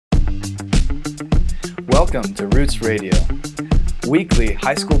Welcome to Roots Radio, weekly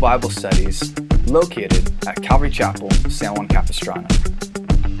high school Bible studies located at Calvary Chapel, San Juan Capistrano.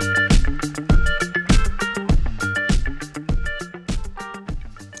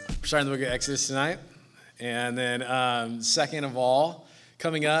 We're starting the book of Exodus tonight. And then second of all,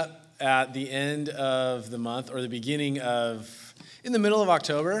 coming up at the end of the month or the beginning of, in the middle of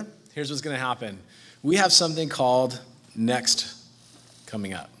October, here's what's going to happen. We have something called Next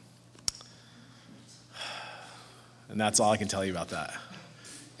coming up. And that's all I can tell you about that.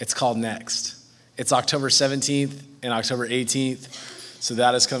 It's called Next. It's October 17th and October 18th. So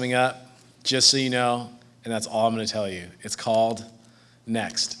that is coming up, just so you know. And that's all I'm going to tell you. It's called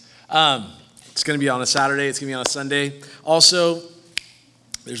Next. It's going to be on a Saturday. It's going to be on a Sunday. Also,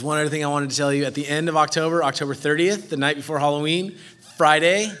 there's one other thing I wanted to tell you. At the end of October, October 30th, the night before Halloween,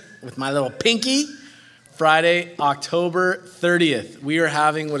 Friday, with my little pinky, Friday, October 30th, we are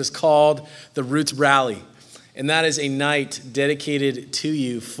having what is called the Roots Rally. And that is a night dedicated to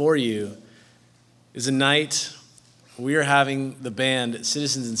you, for you. Is a night we are having the band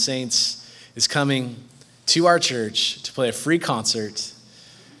Citizens and Saints is coming to our church to play a free concert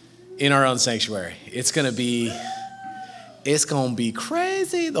in our own sanctuary. It's gonna be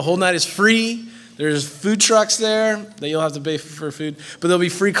crazy. The whole night is free. There's food trucks there that you'll have to pay for food, but there'll be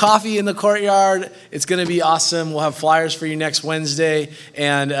free coffee in the courtyard. It's going to be awesome. We'll have flyers for you next Wednesday,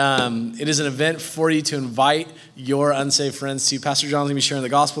 and it is an event for you to invite your unsaved friends to. Pastor John's going to be sharing the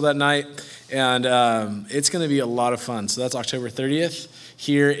gospel that night, and it's going to be a lot of fun. So that's October 30th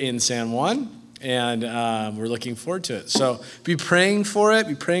here in San Juan, and we're looking forward to it. So be praying for it.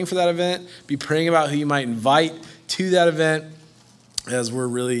 Be praying for that event. Be praying about who you might invite to that event as we're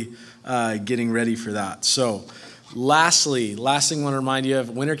really getting ready for that. So last thing I want to remind you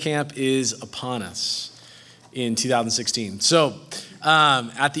of, winter camp is upon us in 2016. So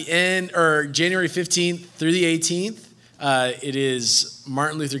at the end, or January 15th through the 18th, it is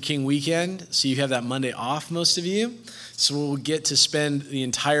Martin Luther King weekend. So you have that Monday off, most of you. So we'll get to spend the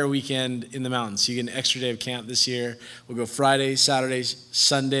entire weekend in the mountains. So you get an extra day of camp this year. We'll go Friday, Saturday,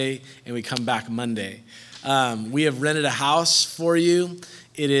 Sunday, and we come back Monday. We have rented a house for you.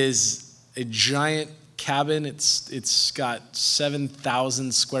 It is a giant cabin. It's got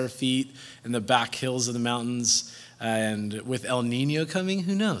 7,000 square feet in the back hills of the mountains. And with El Nino coming,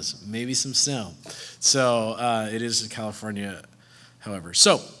 who knows? Maybe some snow. So it is in California, however.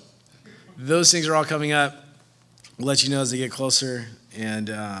 So those things are all coming up. We'll let you know as they get closer. And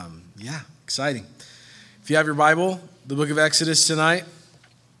exciting. If you have your Bible, the book of Exodus tonight,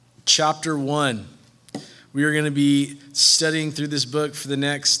 chapter 1. We are going to be studying through this book for the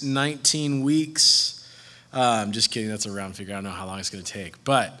next 19 weeks. I'm just kidding. That's a round figure. I don't know how long it's going to take.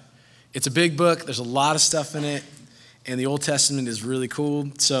 But it's a big book. There's a lot of stuff in it. And the Old Testament is really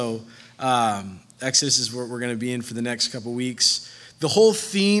cool. So Exodus is what we're going to be in for the next couple weeks. The whole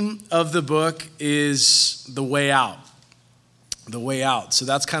theme of the book is the way out. The way out. So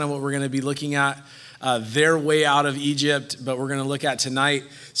that's kind of what we're going to be looking at. Their way out of Egypt, but we're going to look at tonight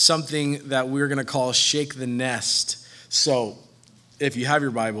something that we're going to call Shake the Nest. So if you have your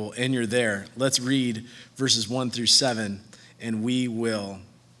Bible and you're there, let's read verses 1 through 7, and we will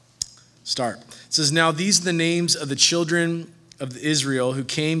start. It says, "Now these are the names of the children of Israel who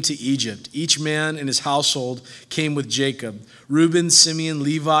came to Egypt. Each man in his household came with Jacob. Reuben, Simeon,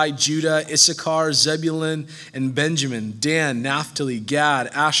 Levi, Judah, Issachar, Zebulun, and Benjamin, Dan, Naphtali, Gad,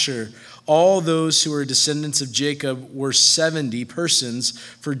 Asher. All those who were descendants of Jacob were 70 persons,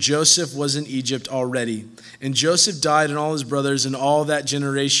 for Joseph was in Egypt already. And Joseph died and all his brothers and all that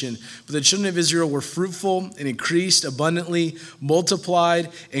generation. But the children of Israel were fruitful and increased abundantly, multiplied,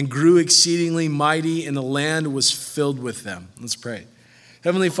 and grew exceedingly mighty, and the land was filled with them." Let's pray.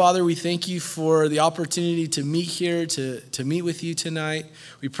 Heavenly Father, we thank you for the opportunity to meet here, to meet with you tonight.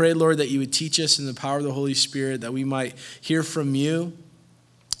 We pray, Lord, that you would teach us in the power of the Holy Spirit, that we might hear from you,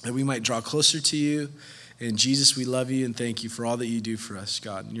 that we might draw closer to you. And Jesus, we love you and thank you for all that you do for us,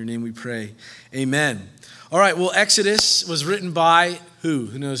 God. In your name we pray. Amen. All right, well, Exodus was written by who?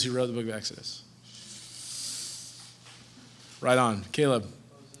 Who knows who wrote the book of Exodus? Right on. Caleb.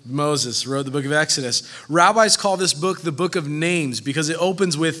 Moses wrote the book of Exodus. Rabbis call this book the book of names because it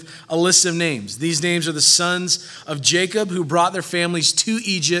opens with a list of names. These names are the sons of Jacob who brought their families to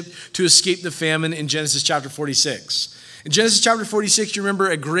Egypt to escape the famine in Genesis chapter 46. In Genesis chapter 46, you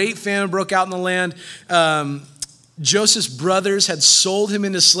remember a great famine broke out in the land. Joseph's brothers had sold him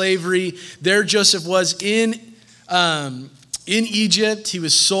into slavery. There Joseph was in in Egypt. He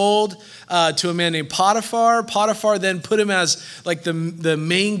was sold to a man named Potiphar. Potiphar then put him as like the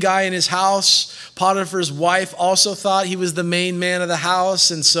main guy in his house. Potiphar's wife also thought he was the main man of the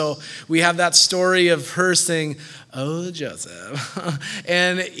house. And so we have that story of her saying, "Oh, Joseph."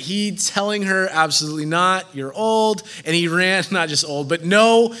 And he telling her, absolutely not, you're old. And he ran, not just old, but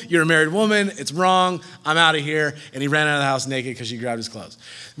no, you're a married woman. It's wrong. I'm out of here. And he ran out of the house naked because she grabbed his clothes.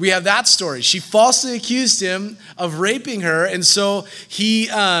 We have that story. She falsely accused him of raping her. And so he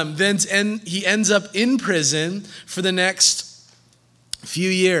he ends up in prison for the next few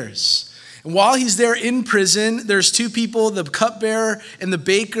years. And while he's there in prison, there's two people, the cupbearer and the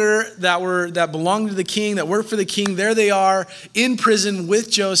baker that belonged to the king, that worked for the king. There they are in prison with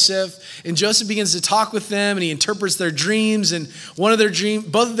Joseph. And Joseph begins to talk with them, and he interprets their dreams. And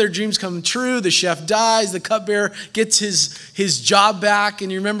both of their dreams come true. The chef dies. The cupbearer gets his job back.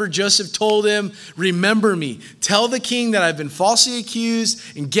 And you remember Joseph told him, "Remember me. Tell the king that I've been falsely accused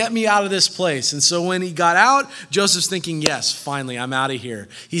and get me out of this place." And so when he got out, Joseph's thinking, yes, finally, I'm out of here.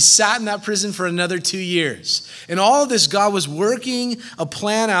 He sat in that prison for another 2 years. And all of this, God was working a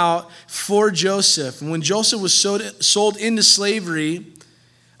plan out for Joseph. And when Joseph was sold into slavery,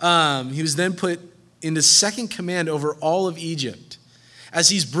 he was then put into second command over all of Egypt. As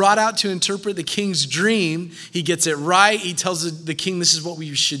he's brought out to interpret the king's dream, he gets it right. He tells the king, this is what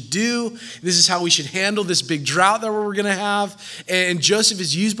we should do. This is how we should handle this big drought that we're going to have. And Joseph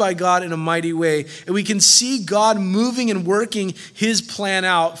is used by God in a mighty way. And we can see God moving and working his plan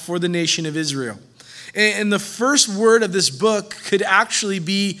out for the nation of Israel. And the first word of this book could actually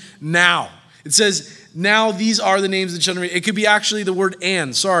be now. It says, now these are the names of the children. It could be actually the word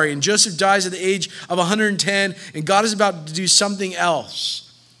and. And Joseph dies at the age of 110, and God is about to do something else.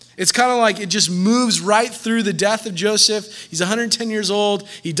 It's kind of like it just moves right through the death of Joseph. He's 110 years old.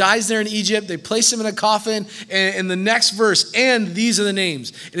 He dies there in Egypt. They place him in a coffin. And in the next verse, and these are the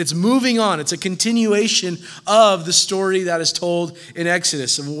names. And it's moving on. It's a continuation of the story that is told in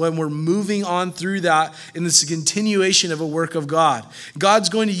Exodus. And when we're moving on through that, and it's a continuation of a work of God. God's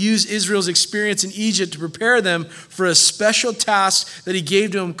going to use Israel's experience in Egypt to prepare them for a special task that he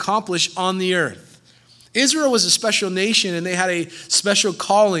gave to accomplish on the earth. Israel was a special nation, and they had a special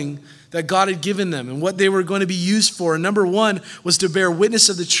calling that God had given them and what they were going to be used for. And number one was to bear witness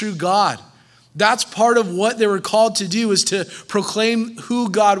of the true God. That's part of what they were called to do, is to proclaim who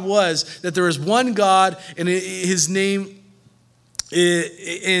God was, that there is one God and his name,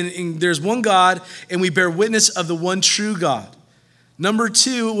 and there's one God, and we bear witness of the one true God. Number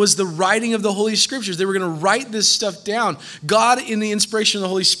two was the writing of the Holy Scriptures. They were going to write this stuff down. God, in the inspiration of the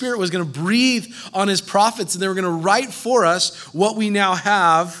Holy Spirit, was going to breathe on his prophets, and they were going to write for us what we now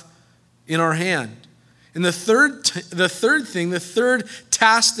have in our hand. And the third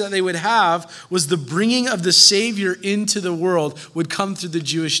task that they would have was the bringing of the Savior into the world would come through the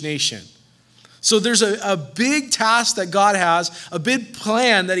Jewish nation. So there's a big task that God has, a big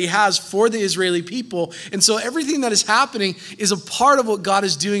plan that he has for the Israeli people. And so everything that is happening is a part of what God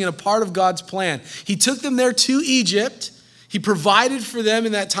is doing and a part of God's plan. He took them there to Egypt. He provided for them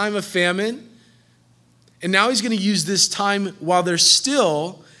in that time of famine. And now he's going to use this time while they're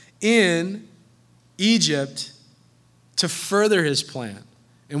still in Egypt to further his plan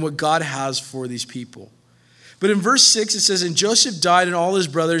and what God has for these people. But in verse 6, it says, and Joseph died and all his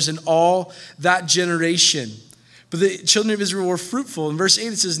brothers and all that generation. But the children of Israel were fruitful. In verse 8,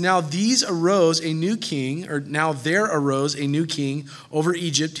 it says, now there arose a new king over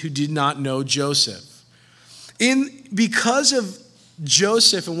Egypt who did not know Joseph. Because of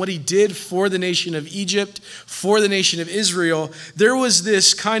Joseph and what he did for the nation of Egypt, for the nation of Israel, there was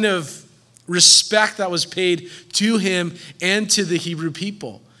this kind of respect that was paid to him and to the Hebrew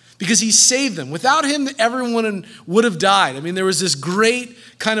people. Because he saved them. Without him, everyone would have died. I mean, there was this great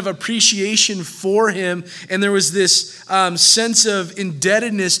kind of appreciation for him. And there was this sense of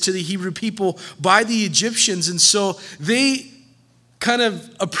indebtedness to the Hebrew people by the Egyptians. And so they kind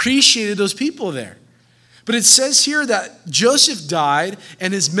of appreciated those people there. But it says here that Joseph died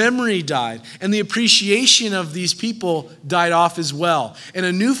and his memory died. And the appreciation of these people died off as well. And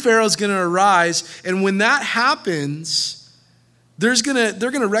a new Pharaoh is going to arise. And when that happens, they're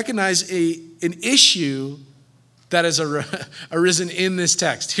going to recognize an issue that has arisen in this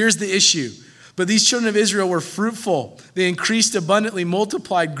text. Here's the issue. But these children of Israel were fruitful. They increased abundantly,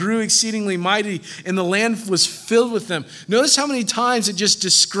 multiplied, grew exceedingly mighty, and the land was filled with them. Notice how many times it just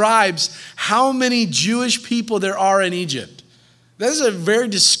describes how many Jewish people there are in Egypt. That is a very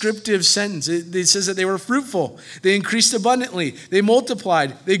descriptive sentence. It says that they were fruitful. They increased abundantly. They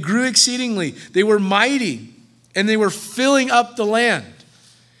multiplied. They grew exceedingly. They were mighty. And they were filling up the land.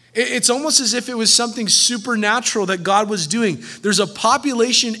 It's almost as if it was something supernatural that God was doing. There's a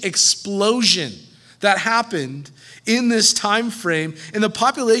population explosion that happened in this time frame, and the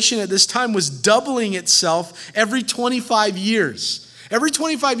population at this time was doubling itself every 25 years. Every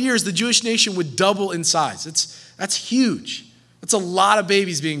 25 years, the Jewish nation would double in size. That's huge. That's a lot of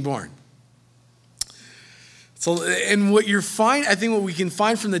babies being born. So, and what I think what we can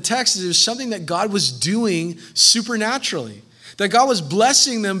find from the text is there's something that God was doing supernaturally. That God was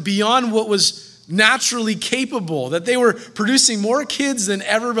blessing them beyond what was naturally capable. That they were producing more kids than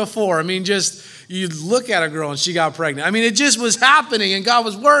ever before. I mean, just, you look at a girl and she got pregnant. I mean, it just was happening and God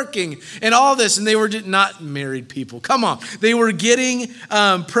was working and all this. And they were just not married people. Come on. They were getting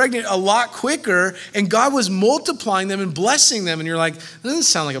pregnant a lot quicker and God was multiplying them and blessing them. And you're like, that doesn't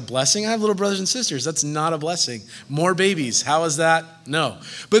sound like a blessing. I have little brothers and sisters. That's not a blessing. More babies. How is that? No.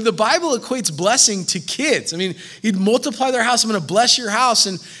 But the Bible equates blessing to kids. I mean, he'd multiply their house. I'm going to bless your house.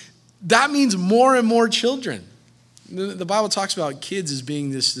 And that means more and more children. The Bible talks about kids as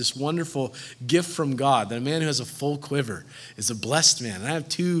being this wonderful gift from God, that a man who has a full quiver is a blessed man. And I have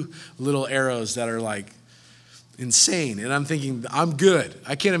 2 little arrows that are like insane. And I'm thinking, I'm good.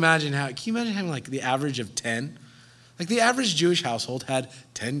 I can't imagine can you imagine having like the average of 10? Like the average Jewish household had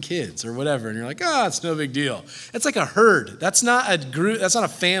 10 kids or whatever. And you're like, it's no big deal. It's like a herd. That's not a group. That's not a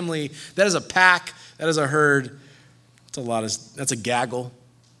family. That is a pack. That is a herd. That's a gaggle.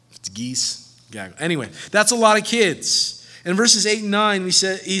 It's geese. Anyway, that's a lot of kids. In verses 8 and 9, he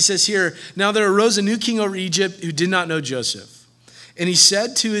says here, now there arose a new king over Egypt who did not know Joseph. And he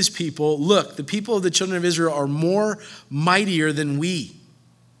said to his people, look, the people of the children of Israel are more mightier than we.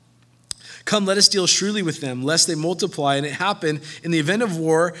 Come, let us deal shrewdly with them, lest they multiply. And it happened in the event of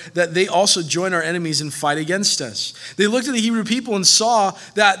war that they also join our enemies and fight against us. They looked at the Hebrew people and saw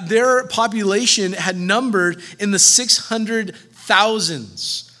that their population had numbered in the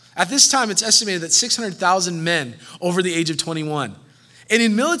 600,000s. At this time, it's estimated that 600,000 men over the age of 21. And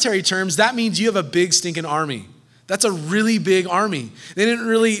in military terms, that means you have a big stinking army. That's a really big army. They didn't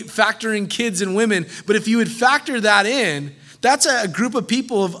really factor in kids and women, but if you would factor that in, that's a group of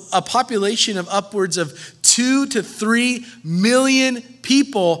people of a population of upwards of 2 to 3 million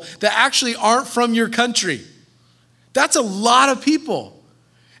people that actually aren't from your country. That's a lot of people.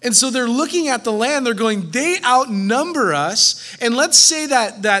 And so they're looking at the land, they're going, they outnumber us. And let's say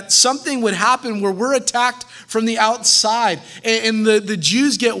that something would happen where we're attacked from the outside and the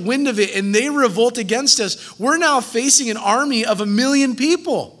Jews get wind of it and they revolt against us. We're now facing an army of 1 million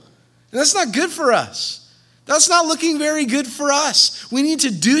people. And that's not good for us. That's not looking very good for us. We need to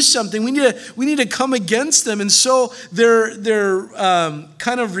do something. We need to come against them. And so their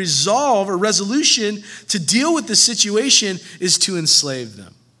kind of resolve or resolution to deal with the situation is to enslave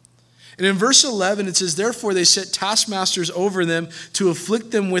them. And in verse 11, it says, therefore they set taskmasters over them to afflict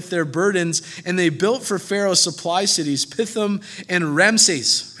them with their burdens, and they built for Pharaoh supply cities, Pithom and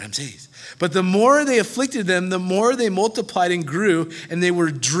Ramses. But the more they afflicted them, the more they multiplied and grew, and they were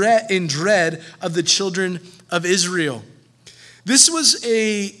in dread of the children of Israel. This was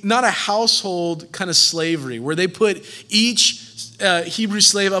not a household kind of slavery where they put each Hebrew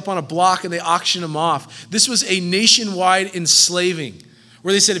slave up on a block and they auctioned them off. This was a nationwide enslaving,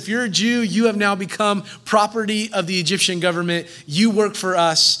 where they said, if you're a Jew, you have now become property of the Egyptian government. You work for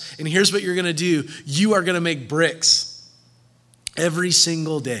us, and here's what you're going to do. You are going to make bricks every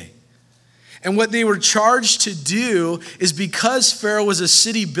single day. And what they were charged to do is, because Pharaoh was a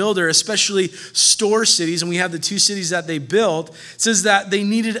city builder, especially store cities, and we have the 2 cities that they built, it says that they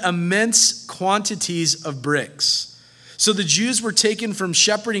needed immense quantities of bricks. So the Jews were taken from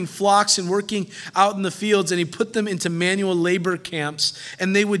shepherding flocks and working out in the fields, and he put them into manual labor camps,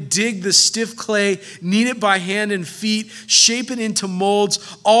 and they would dig the stiff clay, knead it by hand and feet, shape it into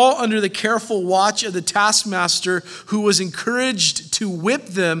molds, all under the careful watch of the taskmaster, who was encouraged to whip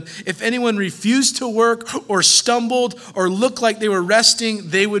them. If anyone refused to work or stumbled or looked like they were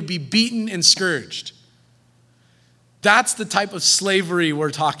resting, they would be beaten and scourged. That's the type of slavery we're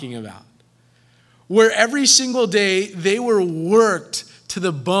talking about, where every single day they were worked to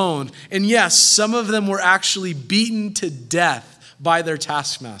the bone. And yes, some of them were actually beaten to death by their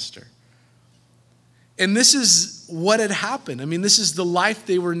taskmaster. And this is what had happened. I mean, this is the life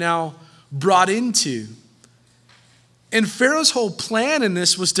they were now brought into. And Pharaoh's whole plan in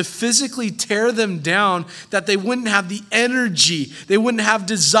this was to physically tear them down, that they wouldn't have the energy, they wouldn't have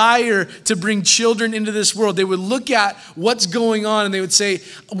desire to bring children into this world. They would look at what's going on and they would say,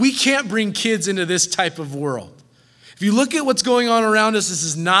 we can't bring kids into this type of world. If you look at what's going on around us, this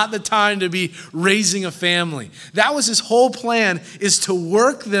is not the time to be raising a family. That was his whole plan, is to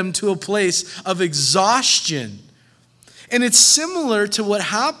work them to a place of exhaustion. And it's similar to what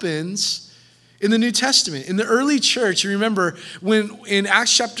happens in the New Testament. In the early church, you remember when in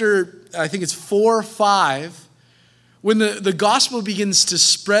Acts chapter, I think it's 4 or 5, when the gospel begins to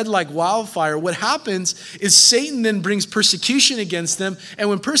spread like wildfire, what happens is Satan then brings persecution against them. And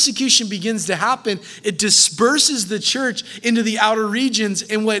when persecution begins to happen, it disperses the church into the outer regions.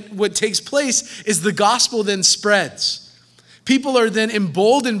 And what takes place is the gospel then spreads. People are then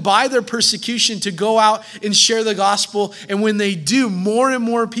emboldened by their persecution to go out and share the gospel. And when they do, more and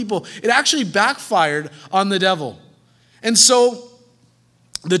more people, it actually backfired on the devil. And so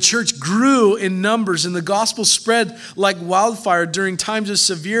the church grew in numbers and the gospel spread like wildfire during times of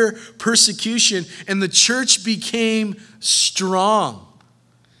severe persecution, and the church became strong.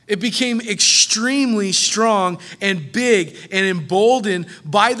 It became extremely strong and big and emboldened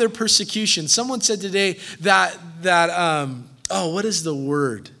by their persecution. Someone said today that what is the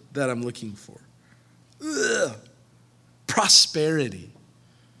word that I'm looking for? Prosperity.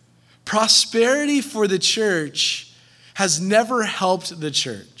 Prosperity for the church has never helped the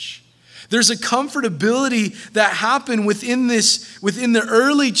church. There's a comfortability that happened within the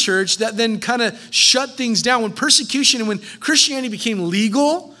early church that then kind of shut things down. When persecution and when Christianity became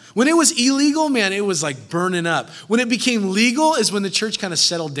legal, when it was illegal, man, it was like burning up. When it became legal is when the church kind of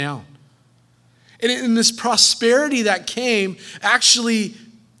settled down. And in this prosperity that came, actually,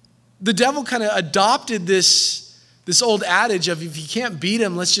 the devil kind of adopted this old adage of if you can't beat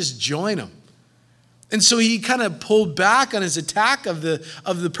him, let's just join him. And so he kind of pulled back on his attack of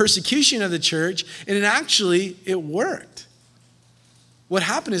the persecution of the church, and it worked. What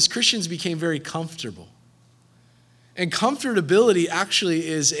happened is Christians became very comfortable. And comfortability actually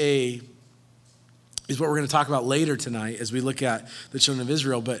is what we're going to talk about later tonight as we look at the children of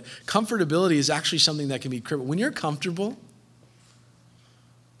Israel. But comfortability is actually something that can be critical. When you're comfortable,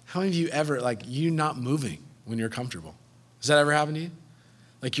 how many of you ever, you not moving when you're comfortable? Does that ever happen to you?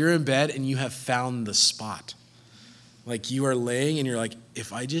 Like you're in bed and you have found the spot. Like you are laying and you're like,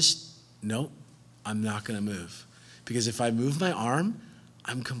 nope, I'm not going to move. Because if I move my arm,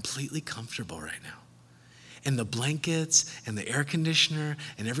 I'm completely comfortable right now. And the blankets and the air conditioner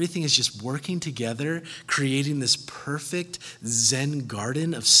and everything is just working together, creating this perfect Zen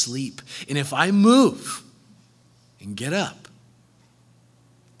garden of sleep. And if I move and get up,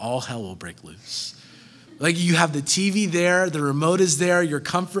 all hell will break loose. Like you have the TV there, the remote is there, your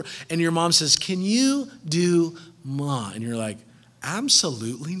comfort, and your mom says, "Can you do Ma?" And you're like,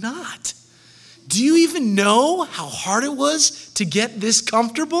 "Absolutely not. Do you even know how hard it was to get this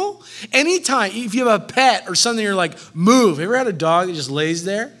comfortable?" Anytime, if you have a pet or something, you're like, "Move." Have you ever had a dog that just lays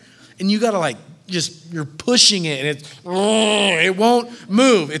there? And you gotta you're pushing it and it won't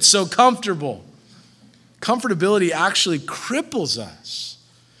move. It's so comfortable. Comfortability actually cripples us.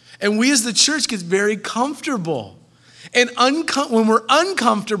 And we as the church get very comfortable. And when we're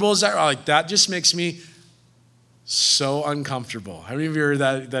uncomfortable, that just makes me so uncomfortable. How many of you heard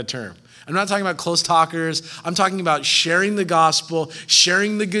that term? I'm not talking about close talkers. I'm talking about sharing the gospel,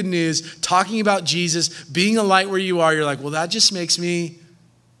 sharing the good news, talking about Jesus, being a light where you are. You're like, well, that just makes me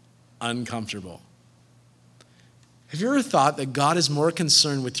uncomfortable. Have you ever thought that God is more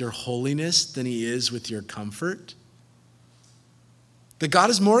concerned with your holiness than he is with your comfort? That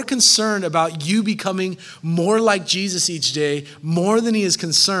God is more concerned about you becoming more like Jesus each day, more than he is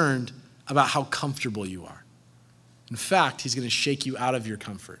concerned about how comfortable you are. In fact, he's going to shake you out of your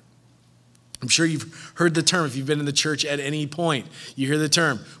comfort. I'm sure you've heard the term. If you've been in the church at any point, you hear the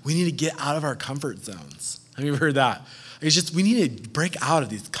term, we need to get out of our comfort zones. Have you ever heard that? We need to break out of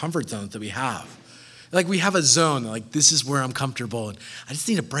these comfort zones that we have. Like we have a zone, like this is where I'm comfortable, and I just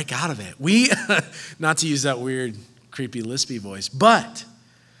need to break out of it. Not to use that weird, creepy, lispy voice, but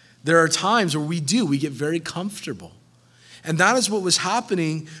there are times where we get very comfortable. And that is what was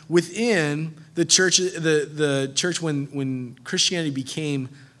happening within the church, the church when Christianity became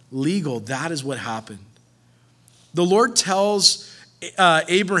legal. That is what happened. The Lord tells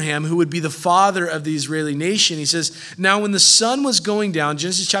Abraham, who would be the father of the Israeli nation, he says, now when the sun was going down,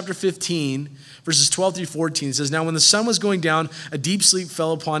 Genesis chapter 15, verses 12 through 14, it says, now when the sun was going down, a deep sleep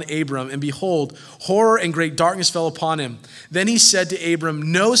fell upon Abram, and behold, horror and great darkness fell upon him. Then he said to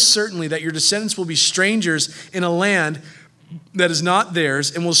Abram, know certainly that your descendants will be strangers in a land that is not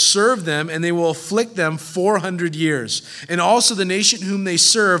theirs, and will serve them, and they will afflict them 400 years. And also the nation whom they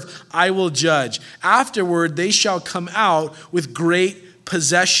serve I will judge. Afterward they shall come out with great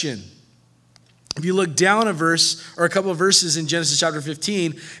possession. If you look down a verse or a couple of verses in Genesis chapter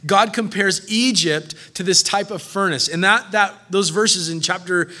 15, God compares Egypt to this type of furnace. And those verses in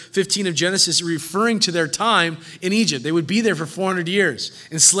chapter 15 of Genesis are referring to their time in Egypt. They would be there for 400 years,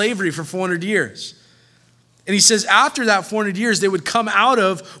 in slavery for 400 years. And he says after that 400 years, they would come out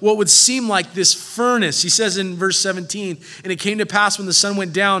of what would seem like this furnace. He says in verse 17, and it came to pass when the sun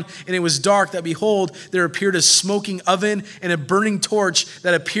went down and it was dark that behold, there appeared a smoking oven and a burning torch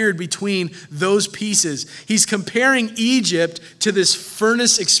that appeared between those pieces. He's comparing Egypt to this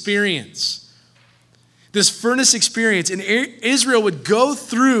furnace experience. This furnace experience. And Israel would go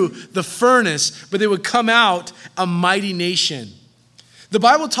through the furnace, but they would come out a mighty nation. The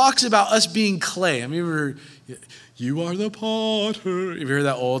Bible talks about us being clay. I mean, you are the potter. Have you heard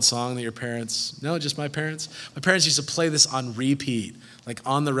that old song that your parents, no, just my parents? My parents used to play this on repeat, like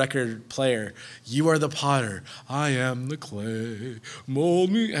on the record player. You are the potter. I am the clay.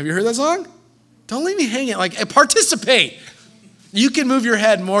 Mold me. Have you heard that song? Don't leave me hanging. Like, participate. You can move your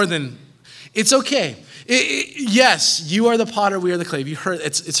head more than, it's okay. Yes, you are the potter, we are the clay. Have you heard,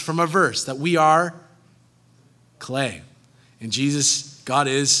 it's from a verse that we are clay. And Jesus, God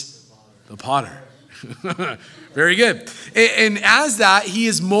is the potter. Very good. And as that, he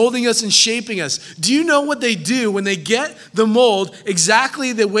is molding us and shaping us. Do you know what they do when they get the mold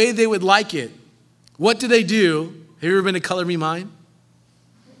exactly the way they would like it? What do they do? Have you ever been to Color Me Mine?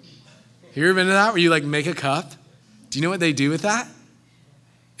 Have you ever been to that where you like make a cup? Do you know what they do with that?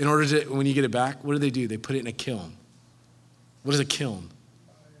 In order to, when you get it back, what do? They put it in a kiln. What is a kiln?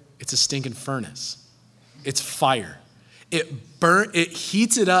 It's a stinking furnace. It's fire. It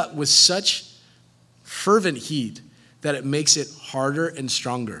heats it up with such fervent heat that it makes it harder and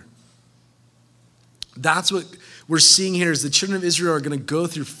stronger. That's what we're seeing here is the children of Israel are going to go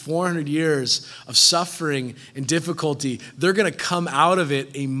through 400 years of suffering and difficulty. They're going to come out of it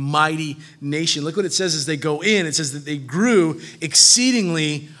a mighty nation. Look what it says as they go in. It says that they grew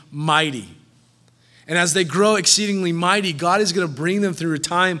exceedingly mighty. And as they grow exceedingly mighty, God is going to bring them through a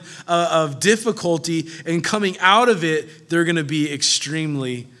time of difficulty, and coming out of it, they're going to be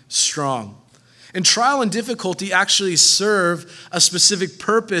extremely strong. And trial and difficulty actually serve a specific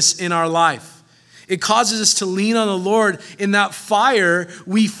purpose in our life. It causes us to lean on the Lord. In that fire,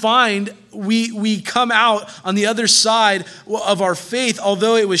 we find we come out on the other side of our faith.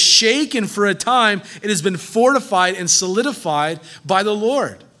 Although it was shaken for a time, it has been fortified and solidified by the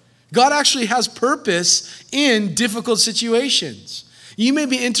Lord. God actually has purpose in difficult situations. You may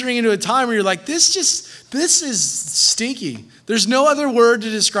be entering into a time where you're like, this is stinky. There's no other word to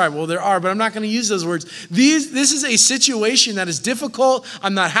describe. Well, there are, but I'm not going to use those words. This is a situation that is difficult.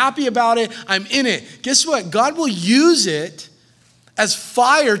 I'm not happy about it. I'm in it. Guess what? God will use it as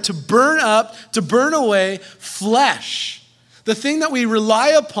fire to burn up, to burn away flesh. The thing that we rely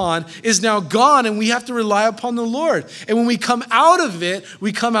upon is now gone, and we have to rely upon the Lord. And when we come out of it,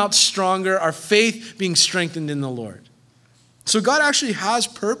 we come out stronger, our faith being strengthened in the Lord. So God actually has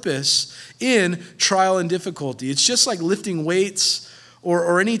purpose in trial and difficulty. It's just like lifting weights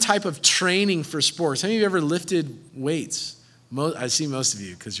or any type of training for sports. How many of you ever lifted weights? I see most of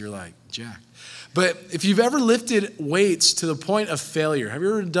you because you're like, Jack. But if you've ever lifted weights to the point of failure, have you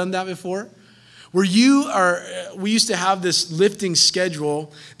ever done that before? We used to have this lifting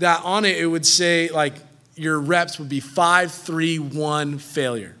schedule that on it would say like your reps would be 5, 3, 1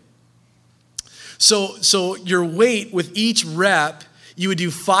 failure. So your weight with each rep, you would do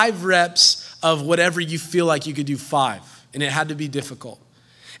 5 reps of whatever you feel like you could do 5, and it had to be difficult.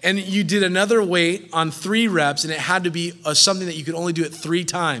 And you did another weight on 3 reps, and it had to be something that you could only do it 3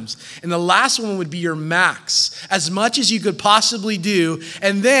 times. And the last one would be your max, as much as you could possibly do.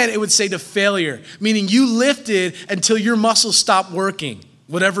 And then it would say to failure, meaning you lifted until your muscles stopped working,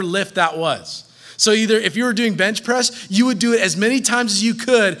 whatever lift that was. So either if you were doing bench press, you would do it as many times as you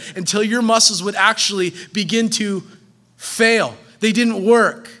could until your muscles would actually begin to fail. They didn't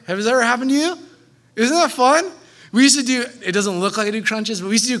work. Has this ever happened to you? Isn't that fun? We used to do, it doesn't look like I do crunches, but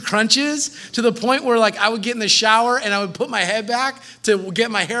we used to do crunches to the point where like I would get in the shower and I would put my head back to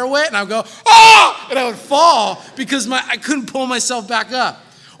get my hair wet and I would go, ah! And I would fall because I couldn't pull myself back up.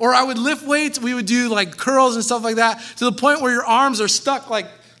 Or I would lift weights, we would do like curls and stuff like that to the point where your arms are stuck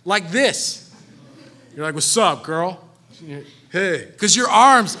like this. You're like, what's up, girl? Hey, because your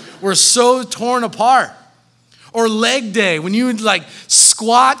arms were so torn apart. Or leg day, when you would like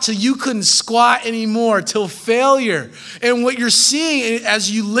squat till you couldn't squat anymore, till failure. And what you're seeing as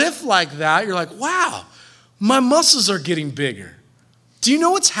you lift like that, you're like, wow, my muscles are getting bigger. Do you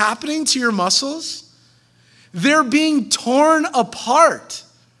know what's happening to your muscles? They're being torn apart.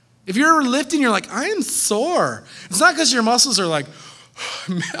 If you're ever lifting, you're like, I am sore. It's not because your muscles are like,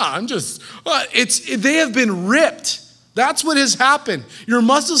 man, they have been ripped. That's what has happened. Your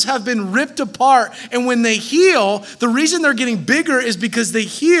muscles have been ripped apart. And when they heal, the reason they're getting bigger is because they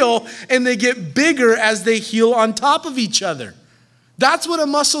heal and they get bigger as they heal on top of each other. That's what a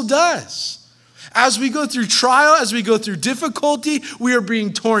muscle does. As we go through trial, as we go through difficulty, we are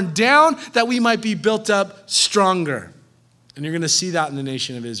being torn down that we might be built up stronger. And you're going to see that in the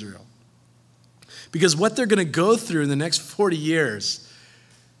nation of Israel. Because what they're going to go through in the next 40 years,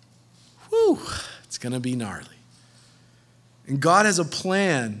 it's going to be gnarly. And God has a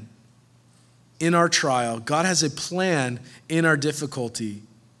plan in our trial. God has a plan in our difficulty.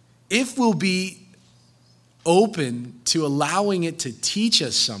 If we'll be open to allowing it to teach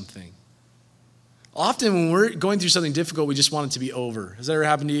us something. Often when we're going through something difficult, we just want it to be over. Has that ever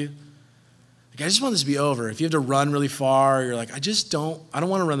happened to you? Like, I just want this to be over. If you have to run really far, you're like, I don't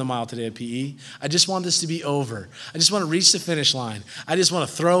want to run the mile today at PE. I just want this to be over. I just want to reach the finish line. I just want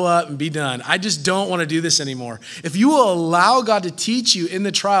to throw up and be done. I just don't want to do this anymore. If you will allow God to teach you in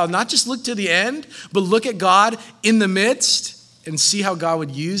the trial, not just look to the end, but look at God in the midst and see how God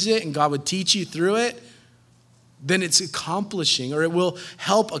would use it and God would teach you through it, then it's accomplishing, or it will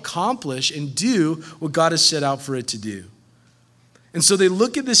help accomplish and do what God has set out for it to do. And so they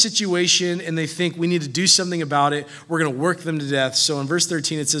look at the situation and they think, we need to do something about it. We're going to work them to death. So in verse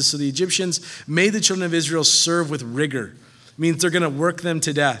 13 it says, so the Egyptians made the children of Israel serve with rigor. It means they're going to work them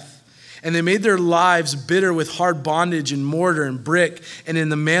to death. And they made their lives bitter with hard bondage and mortar and brick and in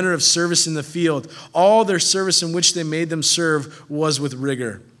the manner of service in the field. All their service in which they made them serve was with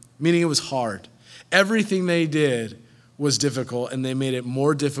rigor, meaning it was hard. Everything they did was difficult, and they made it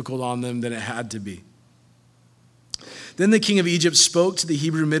more difficult on them than it had to be. Then the king of Egypt spoke to the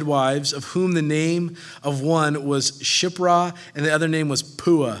Hebrew midwives, of whom the name of one was Shiphrah, and the other name was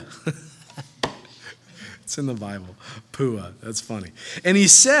Puah. It's in the Bible. Puah. That's funny. And he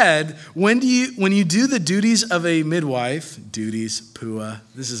said, when you do the duties of a midwife, Puah,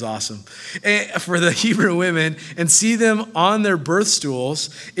 this is awesome, for the Hebrew women, and see them on their birth stools,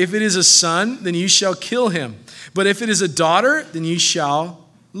 if it is a son, then you shall kill him. But if it is a daughter, then you shall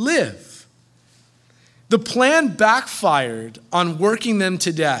live. The plan backfired on working them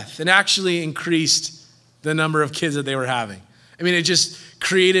to death and actually increased the number of kids that they were having. I mean, it just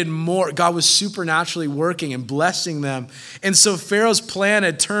created more. God was supernaturally working and blessing them. And so Pharaoh's plan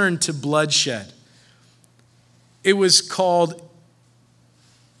had turned to bloodshed. It was called,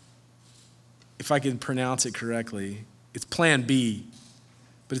 if I can pronounce it correctly, it's Plan B,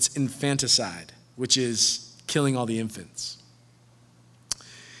 but it's infanticide, which is killing all the infants.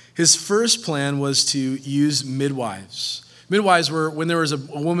 His first plan was to use midwives. Midwives were, when there was a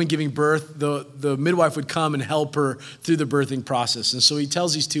woman giving birth, the midwife would come and help her through the birthing process. And so he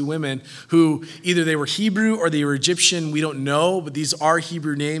tells these two women who either they were Hebrew or they were Egyptian. We don't know, but these are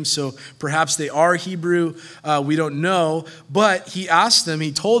Hebrew names, so perhaps they are Hebrew. We don't know. But he asked them,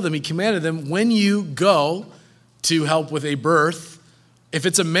 he told them, he commanded them, when you go to help with a birth, if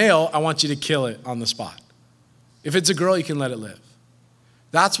it's a male, I want you to kill it on the spot. If it's a girl, you can let it live.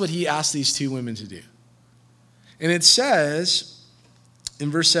 That's what he asked these two women to do. And it says in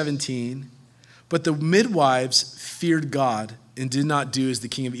verse 17, but the midwives feared God and did not do as the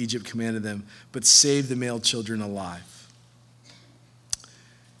king of Egypt commanded them, but saved the male children alive.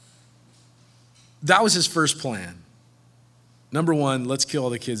 That was his first plan. Number one, let's kill all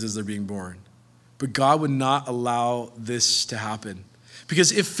the kids as they're being born. But God would not allow this to happen.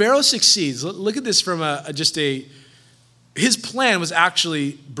 Because if Pharaoh succeeds, look at this from his plan was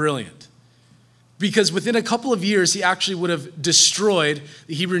actually brilliant. Because within a couple of years, he actually would have destroyed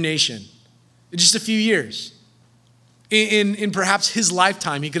the Hebrew nation. In just a few years. In perhaps his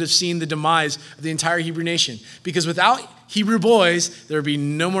lifetime, he could have seen the demise of the entire Hebrew nation. Because without Hebrew boys, there would be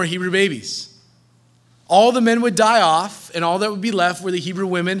no more Hebrew babies. All the men would die off, and all that would be left were the Hebrew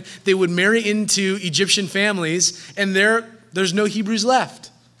women. They would marry into Egyptian families, and there's no Hebrews left.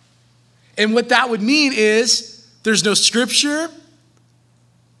 And what that would mean is, there's no scripture,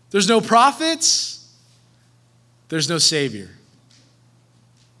 there's no prophets, there's no Savior.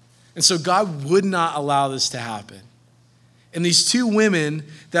 And so God would not allow this to happen. And these two women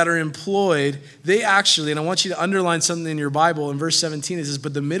that are employed, they actually, and I want you to underline something in your Bible, in verse 17 it says,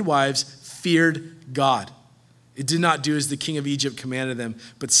 but the midwives feared God. It did not do as the king of Egypt commanded them,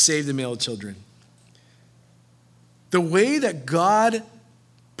 but saved the male children. The way that God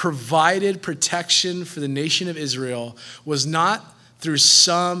provided protection for the nation of Israel was not through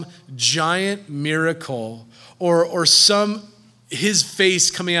some giant miracle or some his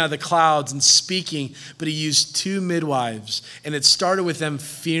face coming out of the clouds and speaking, but he used two midwives, and it started with them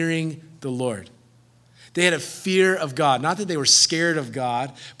fearing the Lord. They had a fear of God. Not that they were scared of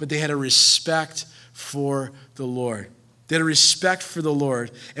God, but they had a respect for the Lord. They had a respect for the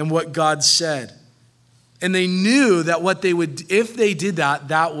Lord and what God said. And they knew that what they would, if they did that,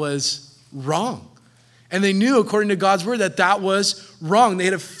 that was wrong. And they knew, according to God's word, that that was wrong. They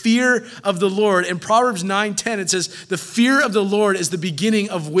had a fear of the Lord. In Proverbs 9:10, it says, the fear of the Lord is the beginning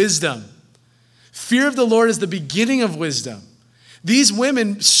of wisdom. Fear of the Lord is the beginning of wisdom. These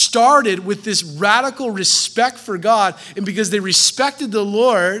women started with this radical respect for God, and because they respected the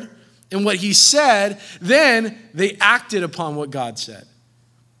Lord and what he said, then they acted upon what God said.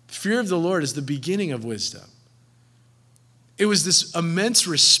 Fear of the Lord is the beginning of wisdom. It was this immense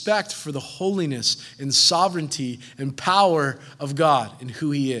respect for the holiness and sovereignty and power of God and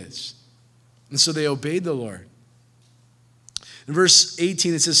who he is. And so they obeyed the Lord. In verse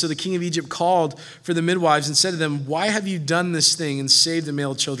 18, it says, so the king of Egypt called for the midwives and said to them, why have you done this thing and saved the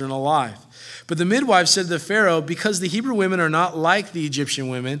male children alive? But the midwives said to the Pharaoh, because the Hebrew women are not like the Egyptian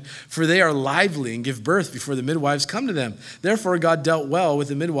women, for they are lively and give birth before the midwives come to them. Therefore God dealt well with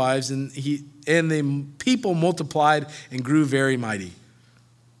the midwives, and the people multiplied and grew very mighty.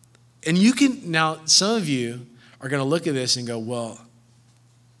 And you can, now some of you are going to look at this and go, well,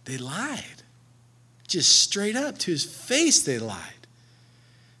 they lied. Just straight up to his face, they lied.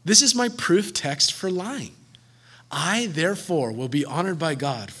 This is my proof text for lying. I, therefore, will be honored by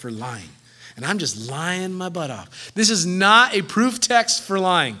God for lying. And I'm just lying my butt off. This is not a proof text for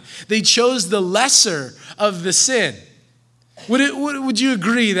lying. They chose the lesser of the sin. Would you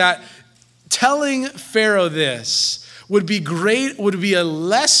agree that telling Pharaoh this would be great, would be a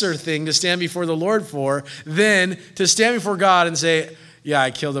lesser thing to stand before the Lord for than to stand before God and say, yeah,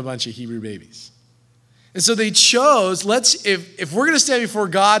 I killed a bunch of Hebrew babies. And so they chose, if we're going to stand before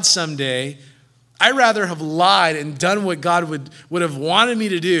God someday, I'd rather have lied and done what God would have wanted me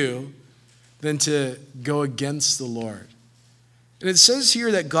to do than to go against the Lord. And it says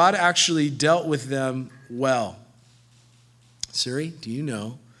here that God actually dealt with them well. Siri, do you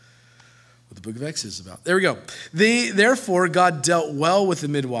know what the book of Exodus is about? There we go. Therefore, God dealt well with the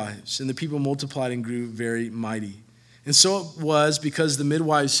midwives, and the people multiplied and grew very mighty. And so it was because the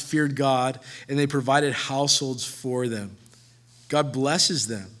midwives feared God, and they provided households for them. God blesses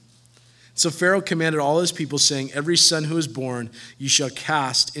them. So Pharaoh commanded all his people, saying, every son who is born you shall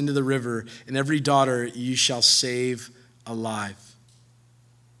cast into the river, and every daughter you shall save alive.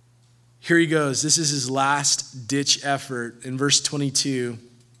 Here he goes. This is his last-ditch effort. In verse 22,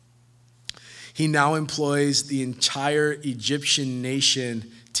 he now employs the entire Egyptian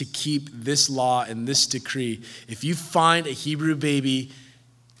nation to keep this law and this decree. If you find a Hebrew baby,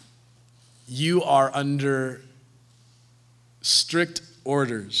 you are under strict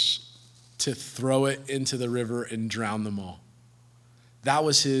orders to throw it into the river and drown them all. That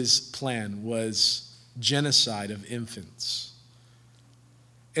was his plan, was genocide of infants.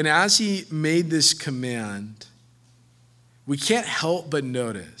 And as he made this command, we can't help but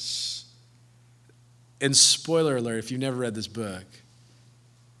notice, and spoiler alert if you've never read this book,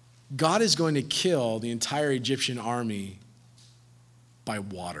 God is going to kill the entire Egyptian army by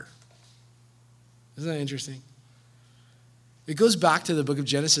water. Isn't that interesting? It goes back to the book of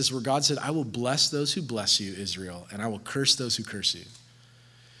Genesis where God said, I will bless those who bless you, Israel, and I will curse those who curse you.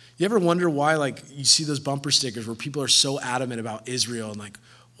 You ever wonder why, you see those bumper stickers where people are so adamant about Israel and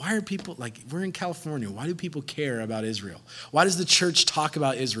why are people, we're in California, why do people care about Israel? Why does the church talk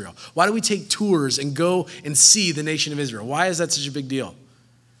about Israel? Why do we take tours and go and see the nation of Israel? Why is that such a big deal?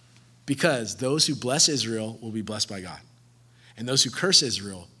 Because those who bless Israel will be blessed by God. And those who curse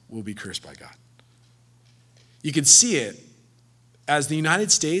Israel will be cursed by God. You can see it. As the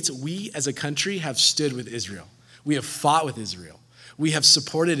United States, we as a country have stood with Israel. We have fought with Israel. We have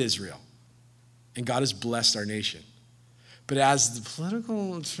supported Israel. And God has blessed our nation. But as the political,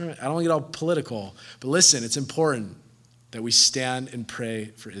 I don't want to get all political, but listen, it's important that we stand and pray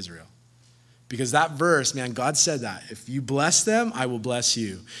for Israel. Because that verse, man, God said that. If you bless them, I will bless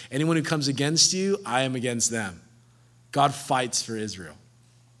you. Anyone who comes against you, I am against them. God fights for Israel.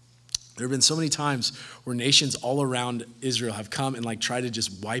 There have been so many times where nations all around Israel have come and try to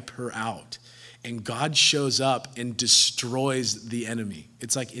just wipe her out. And God shows up and destroys the enemy.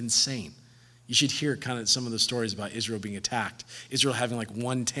 It's insane. You should hear kind of some of the stories about Israel being attacked. Israel having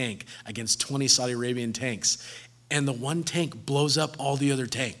one tank against 20 Saudi Arabian tanks. And the one tank blows up all the other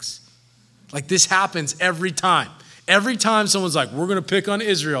tanks. This happens every time. Every time someone's we're going to pick on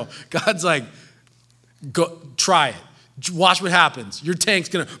Israel, God's go try it. Watch what happens. Your tank's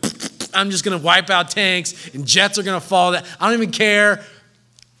going to, I'm just going to wipe out tanks and jets are going to fall. I don't even care.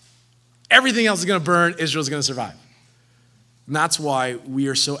 Everything else is going to burn. Israel's going to survive. And that's why we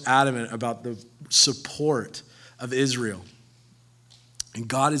are so adamant about the support of Israel. And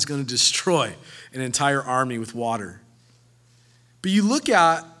God is going to destroy an entire army with water. But you look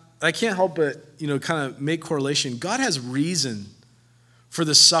at, I can't help but, kind of make correlation. God has reason for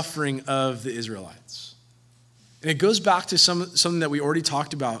the suffering of the Israelites. And it goes back to something that we already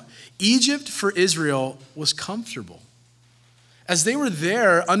talked about. Egypt for Israel was comfortable. As they were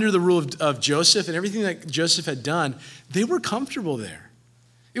there under the rule of Joseph and everything that Joseph had done, they were comfortable there.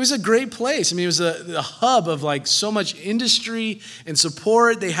 It was a great place. I mean, it was a hub of like so much industry and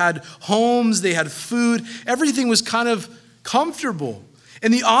support. They had homes, they had food. Everything was kind of comfortable.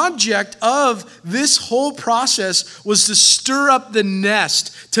 And the object of this whole process was to stir up the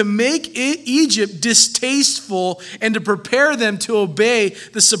nest, to make Egypt distasteful, and to prepare them to obey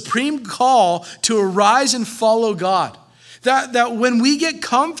the supreme call to arise and follow God. That when we get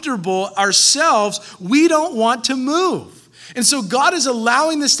comfortable ourselves, we don't want to move. And so God is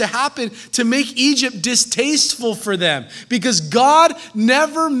allowing this to happen to make Egypt distasteful for them, because God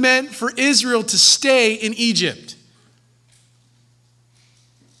never meant for Israel to stay in Egypt.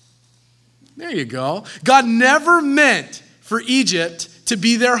 There you go. God never meant for Egypt to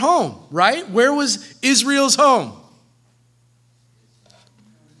be their home, right? Where was Israel's home?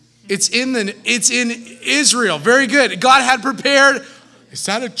 It's in Israel. Very good. God had prepared. Is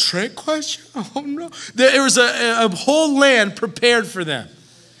that a trick question? Oh no. There was a whole land prepared for them.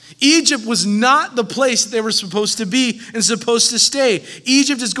 Egypt was not the place that they were supposed to be and supposed to stay.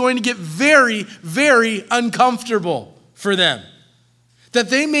 Egypt is going to get very, very uncomfortable for them, that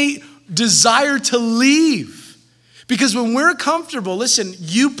they may desire to leave. Because when we're comfortable, listen,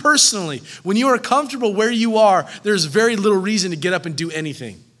 you personally, when you are comfortable where you are, there's very little reason to get up and do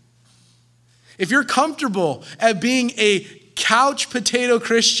anything. If you're comfortable at being a couch potato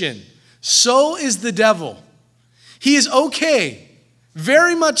Christian, so is the devil. He is okay,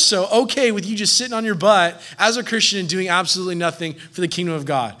 very much so, okay with you just sitting on your butt as a Christian and doing absolutely nothing for the kingdom of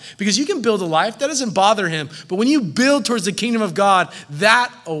God. Because you can build a life, that doesn't bother him. But when you build towards the kingdom of God,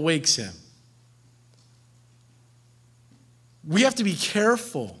 that awakes him. We have to be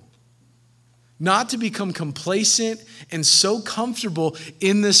careful not to become complacent and so comfortable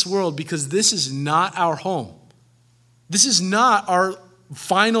in this world, because this is not our home. This is not our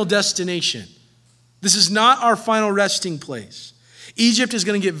final destination. This is not our final resting place. Egypt is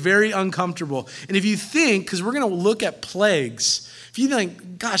going to get very uncomfortable. And if you think, because we're going to look at plagues, if you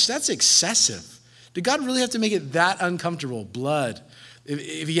think, gosh, that's excessive. Did God really have to make it that uncomfortable? Blood.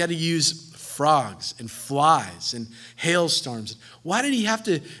 If he had to use frogs and flies and hailstorms. Why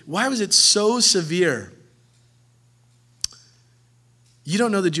was it so severe? You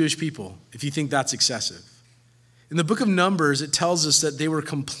don't know the Jewish people if you think that's excessive. In the book of Numbers, it tells us that they were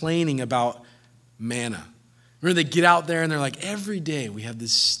complaining about manna. Remember, they get out there and they're like, every day we have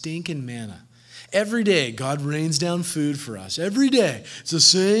this stinking manna. Every day, God rains down food for us. Every day, it's the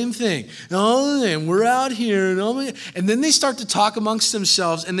same thing. And we're out here. And then they start to talk amongst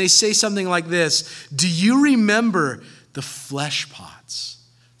themselves, and they say something like this: do you remember the flesh pots,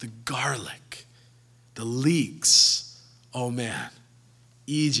 the garlic, the leeks? Oh man,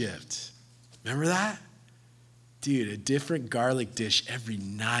 Egypt. Remember that? Dude, a different garlic dish every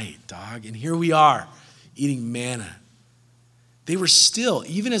night, dog. And here we are, eating manna. They were still,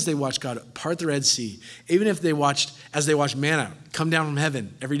 even as they watched God part the Red Sea, even if as they watched manna come down from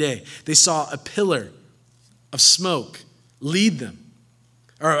heaven every day, they saw a pillar of smoke lead them,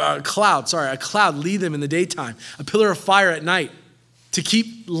 or a cloud lead them in the daytime, a pillar of fire at night to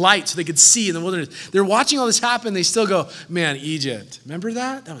keep light so they could see in the wilderness. They're watching all this happen. They still go, man, Egypt. Remember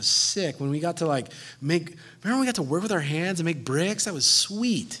that? That was sick. When we got to remember when we got to work with our hands and make bricks? That was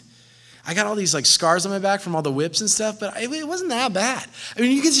sweet. I got all these scars on my back from all the whips and stuff, but it wasn't that bad. I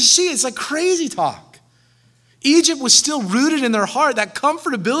mean, you can just see it's like crazy talk. Egypt was still rooted in their heart. That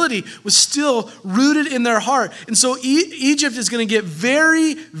comfortability was still rooted in their heart. And so Egypt is going to get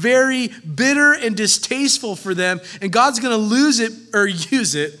very, very bitter and distasteful for them. And God's going to lose it.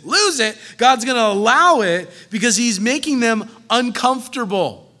 God's going to allow it because he's making them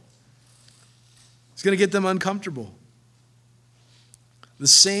uncomfortable. He's going to get them uncomfortable. The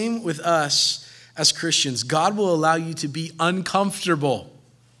same with us as Christians. God will allow you to be uncomfortable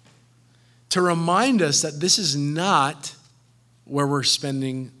to remind us that this is not where we're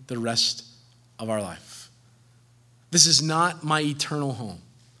spending the rest of our life. This is not my eternal home.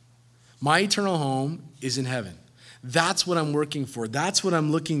 My eternal home is in heaven. That's what I'm working for. That's what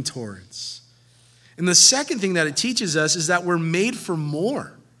I'm looking towards. And the second thing that it teaches us is that we're made for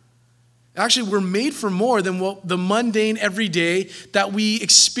more. Actually, we're made for more than the mundane everyday that we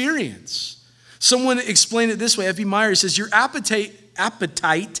experience. Someone explained it this way. F.B. Meyer says, your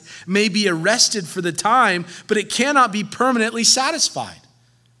appetite may be arrested for the time, but it cannot be permanently satisfied.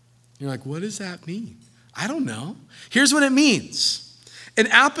 You're like, what does that mean? I don't know. Here's what it means. An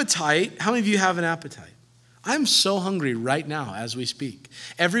appetite, how many of you have an appetite? I'm so hungry right now as we speak.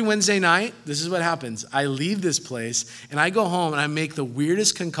 Every Wednesday night, this is what happens. I leave this place and I go home and I make the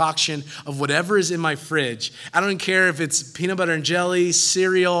weirdest concoction of whatever is in my fridge. I don't care if it's peanut butter and jelly,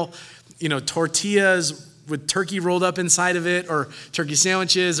 cereal, tortillas with turkey rolled up inside of it, or turkey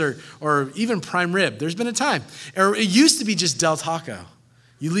sandwiches, or even prime rib. There's been a time. Or it used to be just Del Taco.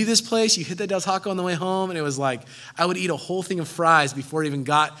 You leave this place, you hit that Del Taco on the way home, and it was like, I would eat a whole thing of fries before it even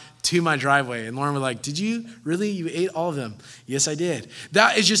got to my driveway. And Lauren was like, did you really? You ate all of them? Yes, I did.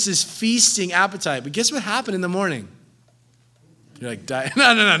 That is just this feasting appetite. But guess what happened in the morning? You're like,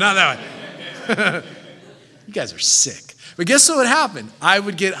 no, not that one. You guys are sick. But guess what would happen? I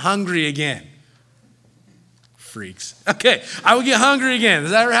would get hungry again. Freaks. Okay, I would get hungry again.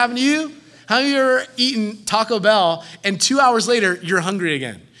 Does that ever happen to you? How have you ever eaten Taco Bell and 2 hours later, you're hungry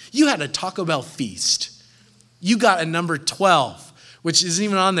again? You had a Taco Bell feast. You got a number 12, which isn't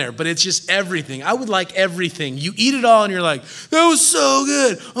even on there, but it's just everything. I would like everything. You eat it all and you're like, that was so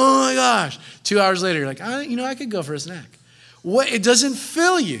good. Oh my gosh. 2 hours later, you're like, I could go for a snack. It doesn't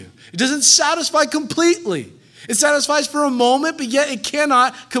fill you. It doesn't satisfy completely. It satisfies for a moment, but yet it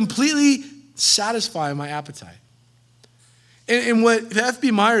cannot completely satisfy my appetite. And what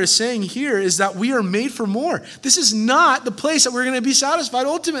F.B. Meyer is saying here is that we are made for more. This is not the place that we're going to be satisfied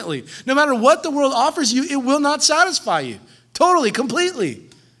ultimately. No matter what the world offers you, it will not satisfy you. Totally, completely.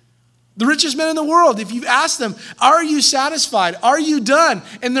 The richest men in the world, if you ask them, are you satisfied? Are you done?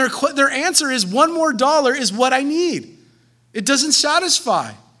 And their answer is, $1 more is what I need. It doesn't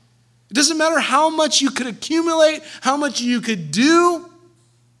satisfy. It doesn't matter how much you could accumulate, how much you could do.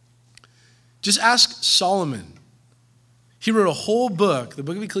 Just ask Solomon. He wrote a whole book, the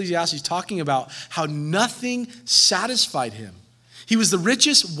book of Ecclesiastes, talking about how nothing satisfied him. He was the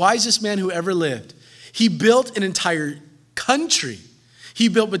richest, wisest man who ever lived. He built an entire country. He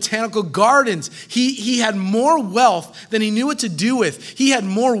built botanical gardens. He had more wealth than he knew what to do with. He had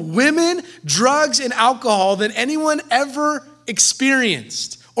more women, drugs, and alcohol than anyone ever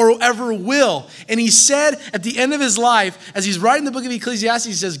experienced or ever will. And he said at the end of his life, as he's writing the book of Ecclesiastes,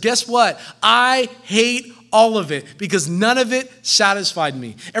 he says, guess what? I hate all of it because none of it satisfied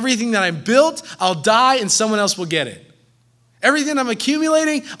me. Everything that I built, I'll die and someone else will get it. Everything I'm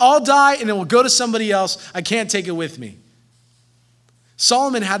accumulating, I'll die and it will go to somebody else. I can't take it with me.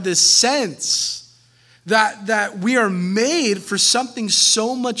 Solomon had this sense that we are made for something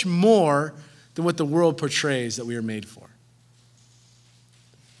so much more than what the world portrays that we are made for.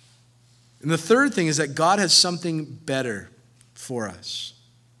 And the third thing is that God has something better for us.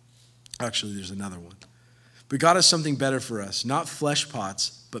 Actually, there's another one. But God has something better for us. Not flesh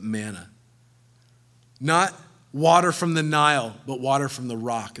pots, but manna. Not water from the Nile, but water from the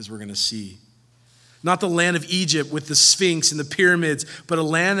rock, as we're going to see. Not the land of Egypt with the Sphinx and the pyramids, but a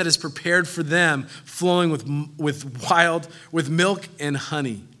land that is prepared for them, flowing with milk and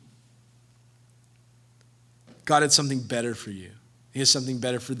honey. God had something better for you. He has something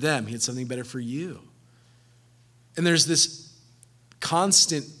better for them. He had something better for you. And there's this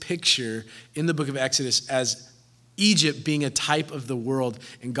constant picture in the book of Exodus as Egypt being a type of the world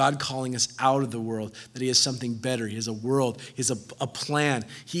and God calling us out of the world, that he has something better. He has a world. He has a plan.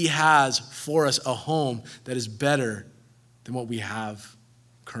 He has for us a home that is better than what we have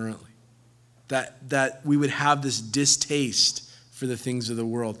currently. That we would have this distaste for the things of the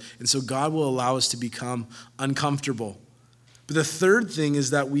world. And so God will allow us to become uncomfortable. But the third thing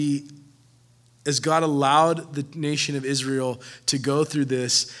is that as God allowed the nation of Israel to go through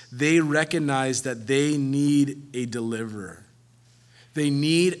this, they recognize that they need a deliverer. They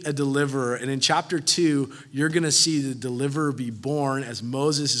need a deliverer. And in chapter 2, you're going to see the deliverer be born, as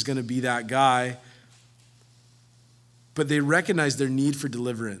Moses is going to be that guy. But they recognize their need for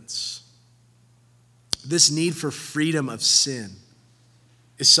deliverance. This need for freedom of sin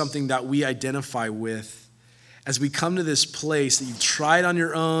is something that we identify with. As we come to this place that you've tried on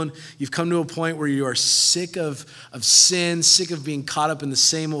your own, you've come to a point where you are sick of sin, sick of being caught up in the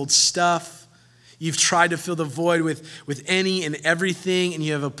same old stuff. You've tried to fill the void with any and everything, and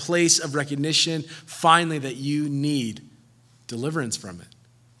you have a place of recognition, finally, that you need deliverance from it.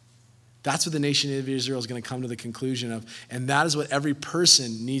 That's what the nation of Israel is going to come to the conclusion of, and that is what every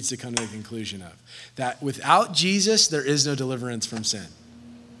person needs to come to the conclusion of. That without Jesus, there is no deliverance from sin.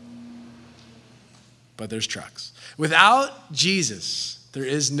 But there's trucks. Without Jesus, there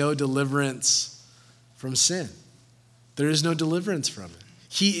is no deliverance from sin. There is no deliverance from it.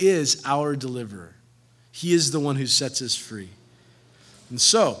 He is our deliverer. He is the one who sets us free. And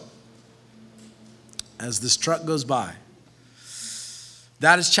so, as this truck goes by,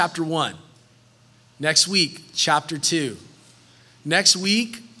 that is chapter 1. Next week, chapter 2. Next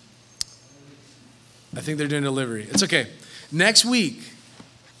week, I think they're doing delivery. It's okay. Next week,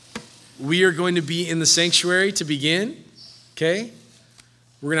 we are going to be in the sanctuary to begin, okay?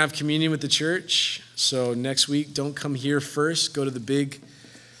 We're going to have communion with the church. So next week, don't come here first. Go to the big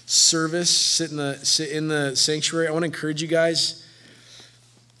service. Sit in the sanctuary. I want to encourage you guys.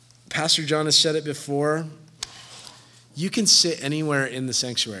 Pastor John has said it before. You can sit anywhere in the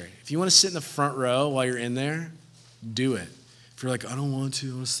sanctuary. If you want to sit in the front row while you're in there, do it. If you're like, I don't want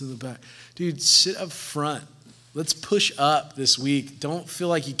to, I want to sit in the back. Dude, sit up front. Let's push up this week. Don't feel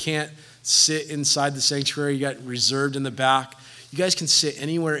like you can't sit inside the sanctuary. You got reserved in the back. You guys can sit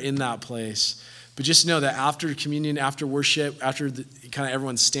anywhere in that place. But just know that after communion, after worship, after kind of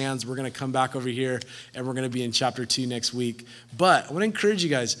everyone stands, we're going to come back over here and we're going to be in chapter 2 next week. But I want to encourage you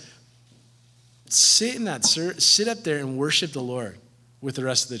guys, sit up there and worship the Lord with the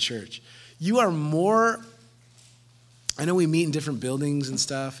rest of the church. You are more, I know we meet in different buildings and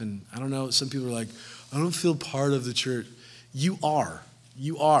stuff, and I don't know, some people are like, I don't feel part of the church. You are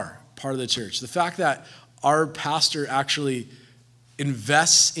part of the church. The fact that our pastor actually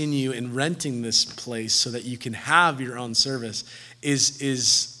invests in you in renting this place so that you can have your own service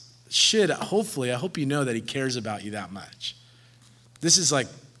should hopefully, I hope you know that he cares about you that much. This is like,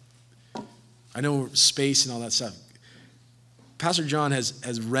 I know space and all that stuff. Pastor John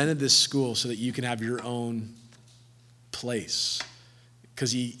has rented this school so that you can have your own place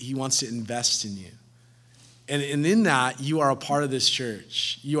because he wants to invest in you. And in that, you are a part of this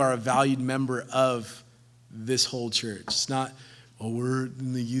church. You are a valued member of this whole church. It's not, we're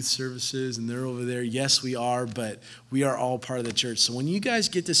in the youth services and they're over there. Yes, we are, but we are all part of the church. So when you guys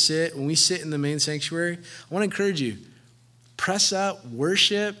get to sit, when we sit in the main sanctuary, I want to encourage you, press up,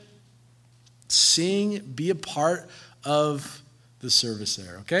 worship, sing, be a part of the service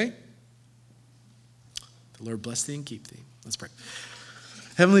there, okay? The Lord bless thee and keep thee. Let's pray.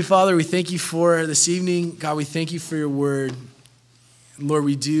 Heavenly Father, we thank you for this evening. God, we thank you for your word. Lord,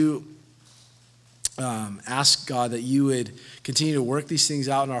 we do ask, God, that you would continue to work these things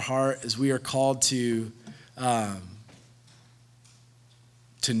out in our heart as we are called to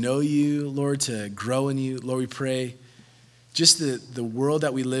know you, Lord, to grow in you. Lord, we pray just the world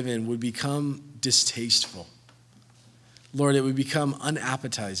that we live in would become distasteful. Lord, it would become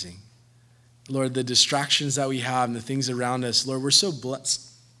unappetizing. Lord, the distractions that we have and the things around us, Lord, we're so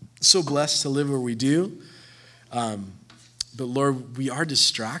blessed to live where we do. But Lord, we are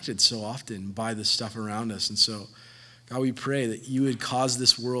distracted so often by the stuff around us. And so, God, we pray that you would cause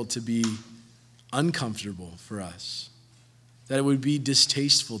this world to be uncomfortable for us, that it would be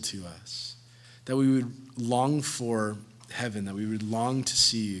distasteful to us, that we would long for heaven, that we would long to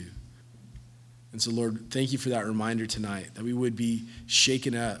see you. And so, Lord, thank you for that reminder tonight, that we would be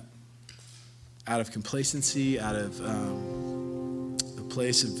shaken up out of complacency, out of a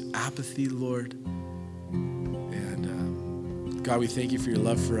place of apathy, Lord. And God, we thank you for your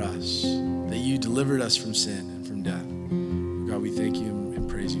love for us, that you delivered us from sin and from death. God, we thank you and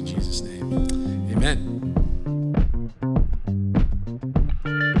praise you in Jesus' name. Amen.